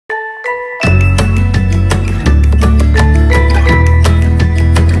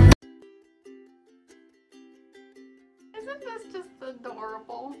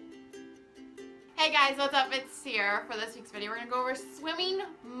here for this week's video. We're going to go over swimming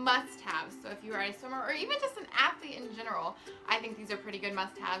must-haves. So if you are a swimmer or even just an athlete in general, I think these are pretty good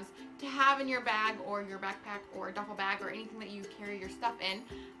must-haves to have in your bag or your backpack or duffel bag or anything that you carry your stuff in.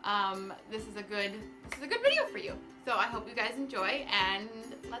 This is a good video for you. So I hope you guys enjoy, and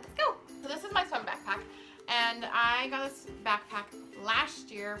let's go. So this is my swim backpack, and I got this backpack last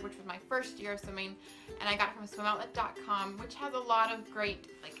year, which was my first year of swimming, and I got it from swimoutlet.com, which has a lot of great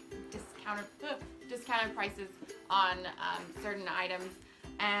discounted prices on certain items.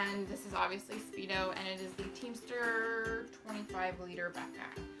 And this is obviously Speedo, and it is the Teamster 25-liter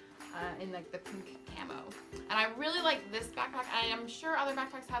backpack in like the pink camo. And I really like this backpack. I'm sure other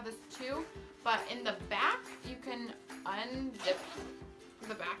backpacks have this too, but in the back you can unzip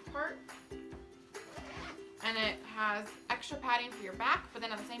the back part, and it has extra padding for your back, but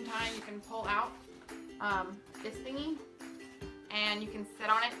then at the same time you can pull out this thingy and you can sit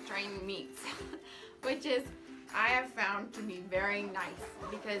on it during meets, which is, I have found to be very nice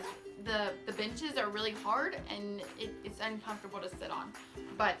because the benches are really hard and it's uncomfortable to sit on.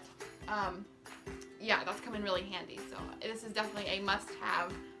 But yeah, that's come in really handy. So this is definitely a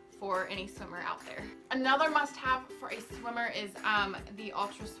must-have for any swimmer out there. Another must-have for a swimmer is the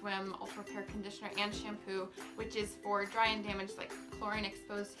Ultra Swim Ultra Repair Conditioner and Shampoo, which is for dry and damaged, like chlorine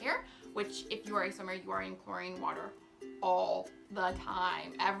exposed hair, which if you are a swimmer, you are in chlorine water all the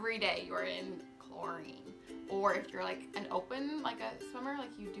time. Every day you are in chlorine. Or if you're like an open, like a swimmer,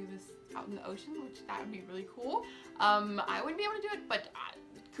 like you do this out in the ocean, which that would be really cool. I wouldn't be able to do it, but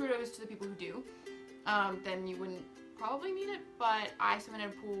kudos to the people who do. Then you wouldn't probably need it, but I swim in a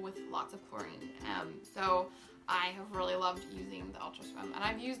pool with lots of chlorine, so I have really loved using the Ultra Swim, and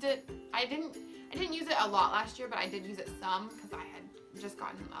I've used it. I didn't use it a lot last year, but I did use it some because I had just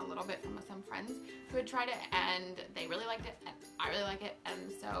gotten a little bit from some friends who had tried it, and they really liked it, and I really like it,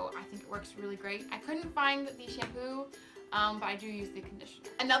 and so I think it works really great. I couldn't find the shampoo, but I do use the conditioner.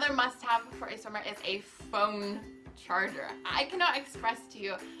 Another must-have for a swimmer is a phone charger. I cannot express to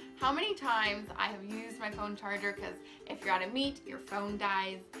you how many times I have used my phone charger, because if you're at a meet, your phone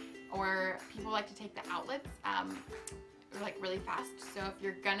dies, or people like to take the outlets like really fast. So if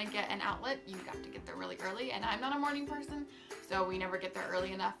you're gonna get an outlet, you got to get there really early, and I'm not a morning person, so we never get there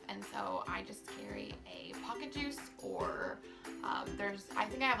early enough, and so I just carry a pocket juice, or I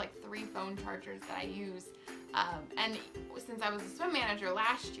think I have like 3 phone chargers that I use. And since I was a swim manager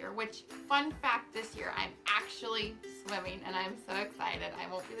last year, which, fun fact, this year I'm actually swimming, and I'm so excited. I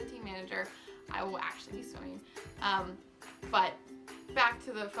won't be the team manager, I will actually be swimming. But back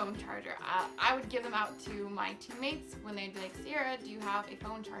to the phone charger, I would give them out to my teammates when they'd be like, Sierra, do you have a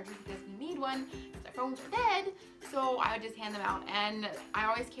phone charger, because we need one because our phones are dead. So I would just hand them out, and I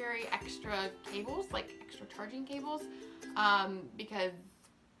always carry extra cables, like extra charging cables, because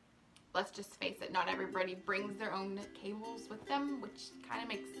let's just face it, not everybody brings their own cables with them, which kind of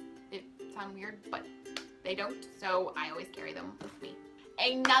makes it sound weird, but they don't, so I always carry them with me.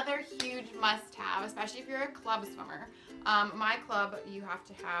 Another huge must-have, especially if you're a club swimmer, my club, you have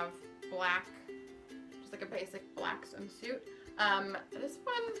to have black, just like a basic black swimsuit. This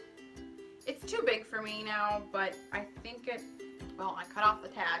one, it's too big for me now, but I think well, I cut off the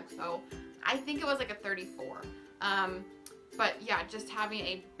tag, so I think it was like a 34. But yeah, just having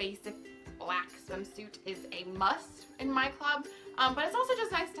a basic black swimsuit is a must in my club. But it's also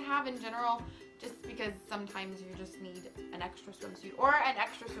just nice to have in general, just because sometimes you just need an extra swimsuit, or an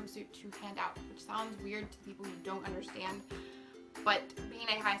extra swimsuit to hand out, which sounds weird to people who don't understand. But being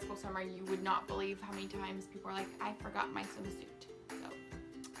a high school swimmer, you would not believe how many times people are like, I forgot my swimsuit. So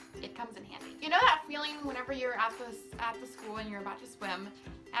it comes in handy. You know that feeling whenever you're at the school and you're about to swim,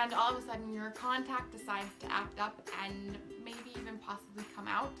 and all of a sudden your contact decides to act up and maybe even possibly come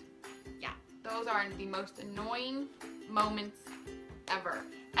out? Yeah, those are the most annoying moments ever.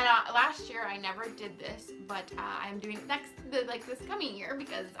 And last year I never did this, but I'm doing it this coming year,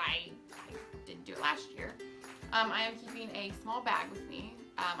 because I didn't do it last year. I am keeping a small bag with me.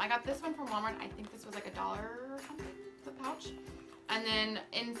 I got this one from Walmart. I think this was like $1 or something, the pouch. And then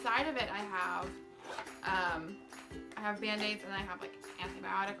inside of it I have Band-Aids, and I have like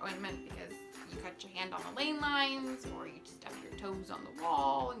antibiotic ointment, because you cut your hand on the lane lines, or you just stub your toes on the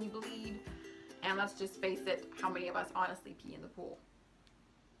wall and you bleed. And let's just face it, how many of us honestly pee in the pool?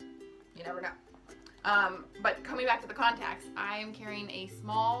 You never know. But coming back to the contacts, I am carrying a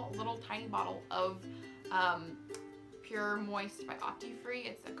small little tiny bottle of Pure Moist by Opti-Free.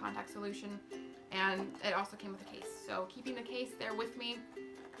 It's a contact solution, and it also came with a case. So keeping the case there with me,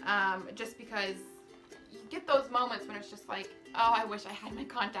 just because you get those moments when it's just like, oh, I wish I had my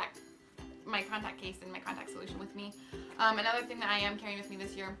contact case and my contact solution with me. Another thing that I am carrying with me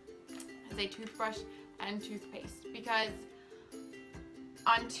this year is a toothbrush and toothpaste, because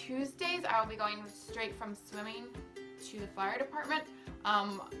on Tuesdays I will be going straight from swimming to the fire department,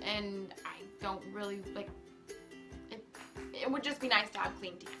 and I don't really like it. It would just be nice to have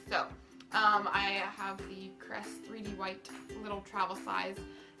clean teeth. So I have the Crest 3D White little travel size,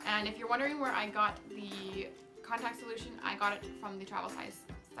 and if you're wondering where I got the contact solution, I got it from the travel size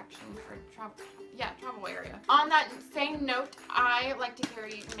section, or travel area. On that same note, I like to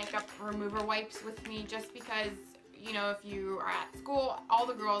carry makeup remover wipes with me, just because, you know, if you are at school, all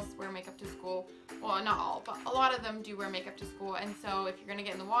the girls wear makeup to school. Well, not all, but a lot of them do wear makeup to school, and so if you're gonna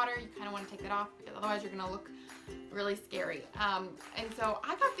get in the water, you kind of want to take that off, because otherwise you're gonna look really scary. And so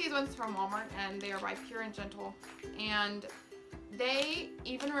I got these ones from Walmart, and they are by Pure and Gentle, and they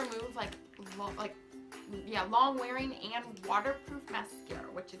even remove long wearing and waterproof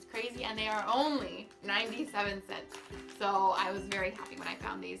mascara, which is crazy, and they are only 97 cents. So I was very happy when I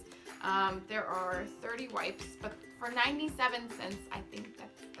found these. There are 30 wipes, but for 97 cents, I think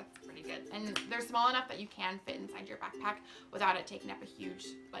that's pretty good. And they're small enough that you can fit inside your backpack without it taking up a huge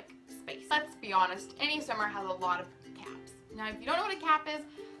space. Let's be honest, any swimmer has a lot of caps. Now, if you don't know what a cap is,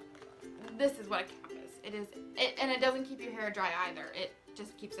 this is what a cap is. And it doesn't keep your hair dry either. It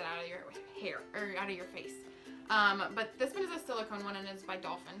just keeps it out of your hair, or out of your face. But this one is a silicone one, and it's by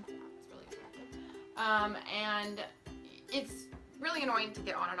Dolphin. It's really attractive. And it's really annoying to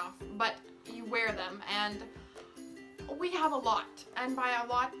get on and off, but you wear them, and we have a lot. And by a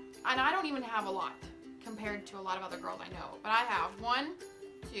lot, and I don't even have a lot compared to a lot of other girls I know, but I have 1,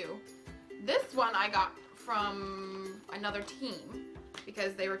 2. This one I got from another team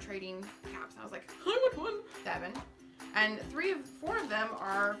because they were trading caps, and I was like, I want one. 7. And 4 of them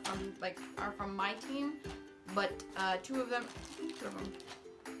are from my team, but 2 of them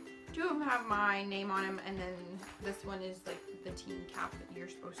have my name on them, and then this one is like the team cap that you're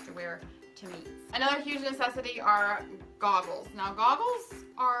supposed to wear to meets. Another huge necessity are goggles. Now, goggles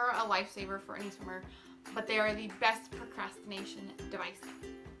are a lifesaver for any swimmer, but they are the best procrastination device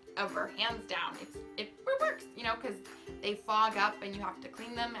ever, hands down. It works, you know, because they fog up and you have to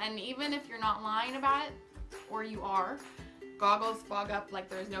clean them, and even if you're not lying about it, or you are, goggles fog up like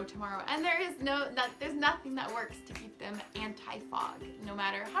there's no tomorrow, and there's nothing that works to keep them anti-fog. No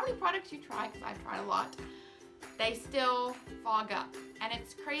matter how many products you try, because I've tried a lot, they still fog up. And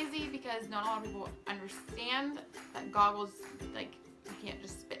it's crazy because not a lot of people understand that goggles, like, you can't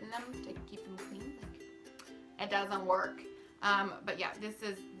just spit in them to keep them clean. Like, it doesn't work. But yeah, this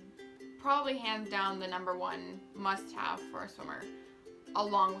is probably hands down the #1 must-have for a swimmer,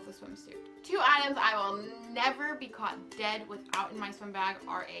 along with a swimsuit. 2 items I will never be caught dead without in my swim bag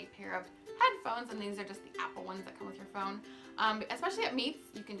are a pair of headphones, and these are just the Apple ones that come with your phone. Especially at meets,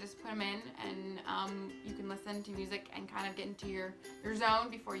 you can just put them in, and you can listen to music and kind of get into your zone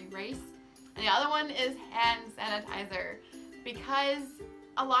before you race. And the other one is hand sanitizer, because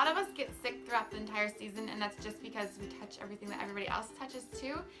a lot of us get sick throughout the entire season, and that's just because we touch everything that everybody else touches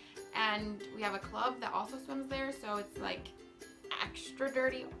too. And we have a club that also swims there, so it's like extra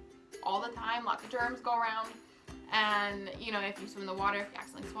dirty all the time. Lots of germs go around, and you know, if you swim in the water, if you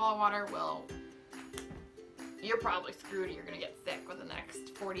accidentally swallow water, well, you're probably screwed. You're gonna get sick within the next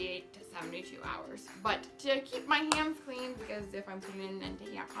 48 to 72 hours. But to keep my hands clean, because if I'm putting in and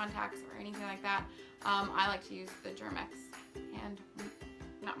taking out contacts or anything like that, I like to use the Germex hand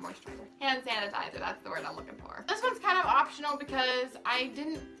sanitizer. That's the word I'm looking for. This one's kind of optional because I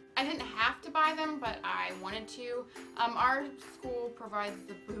didn't have to buy them, but I wanted to. Our school provides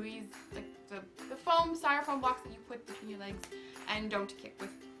the buoys, like the foam, styrofoam blocks that you put between your legs and don't kick with.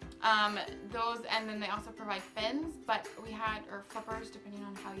 Those, and then they also provide fins, but we had, or flippers, depending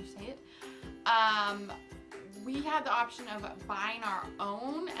on how you say it. We had the option of buying our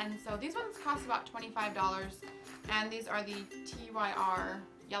own, and so these ones cost about $25, and these are the TYR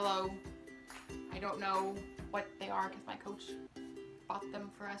yellow. I don't know what they are because my coach bought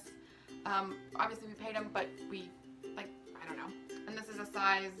them for us. Obviously we paid them, but I don't know. And this is a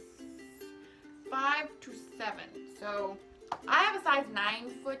size 5 to 7. So I have a size 9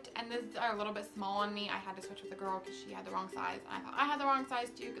 foot, and these are a little bit small on me. I had to switch with a girl because she had the wrong size, and I thought I had the wrong size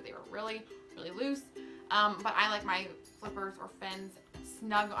too because they were really, really loose. But I like my flippers or fins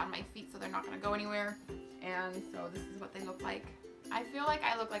snug on my feet so they're not going to go anywhere. And so this is what they look like. I feel like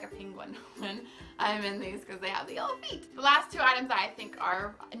I look like a penguin when I'm in these because they have the yellow feet. The last 2 items that I think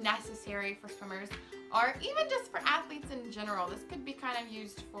are necessary for swimmers, or even just for athletes in general. This could be kind of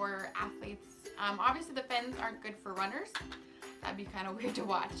used for athletes. Obviously the fins aren't good for runners. That'd be kind of weird to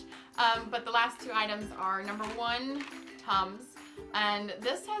watch. But the last 2 items are #1, Tums. And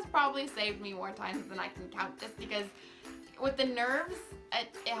this has probably saved me more times than I can count, just because with the nerves,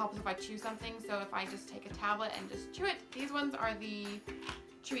 it helps if I chew something. So if I just take a tablet and just chew it, these ones are the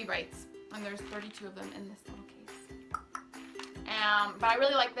Chewy Bites, and there's 32 of them in this little case. But I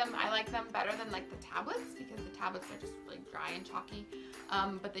really like them. I like them better than like the tablets because the tablets are just really dry and chalky.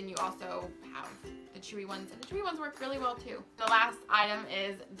 But then you also have the chewy ones, and the chewy ones work really well too. The last item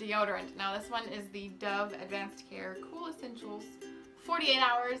is deodorant. Now this one is the Dove Advanced Care Cool Essentials 48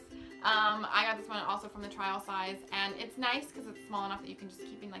 hours. I got this one also from the trial size, and it's nice because it's small enough that you can just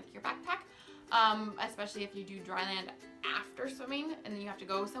keep in like your backpack, especially if you do dry land after swimming and then you have to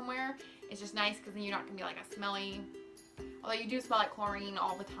go somewhere. It's just nice because then you're not gonna be like a smelly, although you do smell like chlorine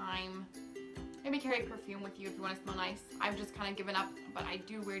all the time. Maybe carry perfume with you if you want to smell nice. I've just kind of given up, but I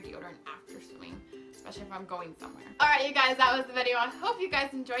do wear deodorant after swimming, especially if I'm going somewhere. Alright you guys, that was the video. I hope you guys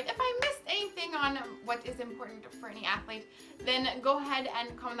enjoyed. If I missed anything on what is important for any athlete, then go ahead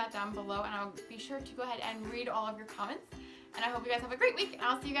and comment that down below, and I'll be sure to go ahead and read all of your comments. And I hope you guys have a great week, and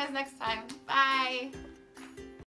I'll see you guys next time. Bye!